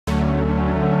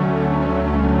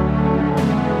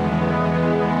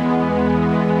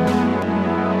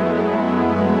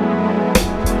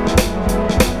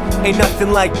Ain't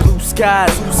nothing like blue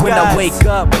skies when I wake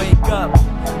up.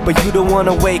 But you don't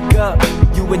wanna wake up.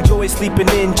 You enjoy sleeping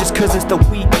in just cause it's the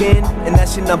weekend, and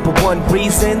that's your number one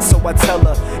reason. So I tell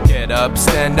her, get up,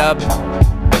 stand up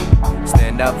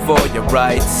for your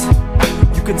rights.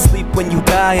 You can sleep when you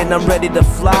die, and I'm ready to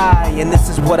fly. And this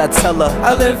is what I tell her: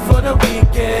 I live for the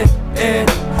weekend, and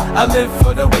I live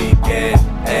for the weekend,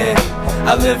 and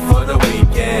I live for the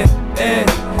weekend, and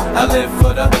I live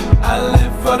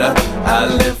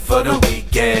for the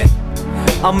weekend.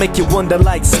 I'll make you wonder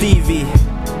like Stevie.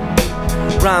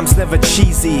 Rhymes never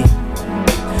cheesy.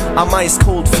 I'm ice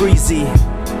cold freezie,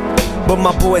 but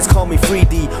my boys call me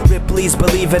Freddie. Ripley's,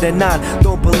 believe it or not,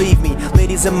 don't believe me.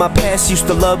 Ladies in my past used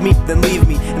to love me, then leave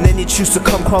me, and then you choose to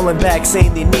come crawling back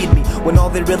saying they need me, when all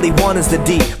they really want is the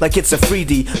D, like it's a free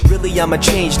D. Really, I'm a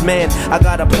changed man. I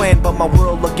got a plan, but my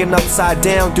world looking upside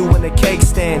down, doing a cake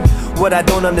stand. What I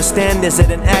don't understand is it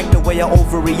an act, the way I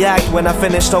overreact when I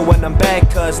finish or when I'm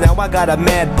back, cause now I got a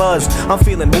mad buzz, I'm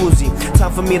feeling woozy.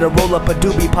 Time for me to roll up a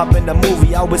doobie, pop in a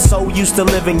movie. I was so used to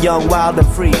living young, wild and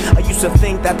free. I used to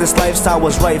think that this lifestyle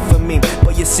was right for me,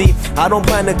 but you see, I don't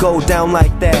plan to go down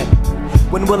like that.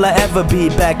 When will I ever be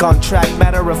back on track?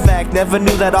 Matter of fact, never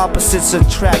knew that opposites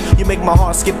attract. You make my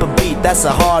heart skip a beat, that's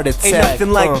a heart attack. Ain't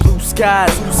nothing like blue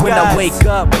skies when I wake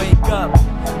up.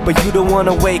 But you don't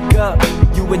wanna wake up.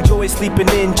 You enjoy sleeping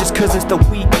in just cause it's the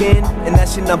weekend, and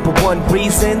that's your number one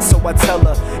reason. So I tell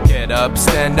her, get up,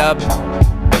 stand up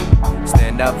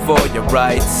for your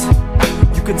rights.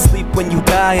 You can sleep when you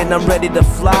die, and I'm ready to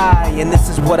fly. And this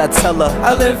is what I tell her: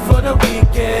 I live for the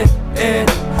weekend, and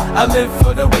I live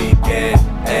for the weekend,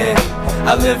 and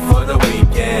I live for the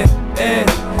weekend, and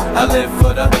I live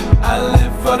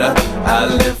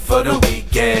for the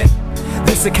weekend.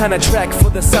 This the kind of track for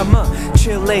the summer.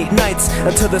 Chill late nights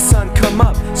until the sun come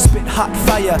up. Spit hot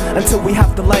fire until we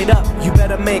have to light up. You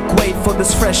better make way for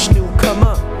this fresh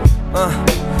newcomer.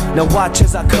 Now watch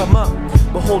as I come up,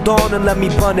 but hold on and let me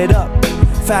bun it up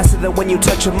faster than when you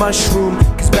touch a mushroom.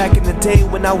 Cause back in the day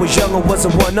when I was young, I was a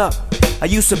one-up. I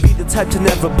used to be the type to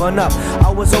never bun up. I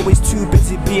was always too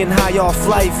busy being high off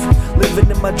life.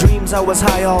 Living in my dreams, I was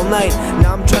high all night.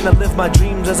 Now I'm trying to live my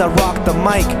dreams as I rock the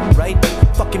mic, right?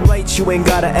 Fucking right, you ain't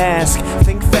gotta ask.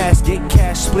 Think fast, get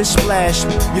cash, splish splash.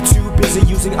 You're too busy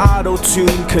using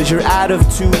auto-tune, cause you're out of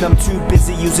tune. I'm too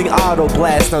busy using auto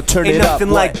blast. Now turn it up. Ain't nothing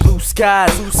like blue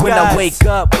skies when I wake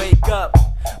up.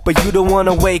 But you don't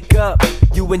wanna wake up.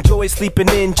 You enjoy sleeping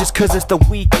in just cause it's the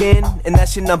weekend, and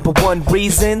that's your number one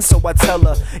reason. So I tell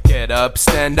her, get up,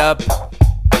 stand up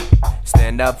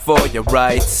for your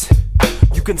rights.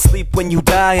 You can sleep when you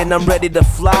die, and I'm ready to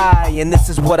fly. And this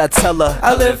is what I tell her: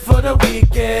 I live for the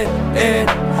weekend, and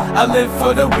I live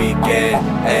for the weekend,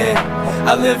 and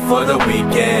I live for the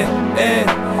weekend, and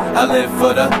I live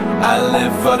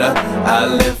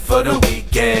for the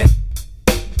weekend.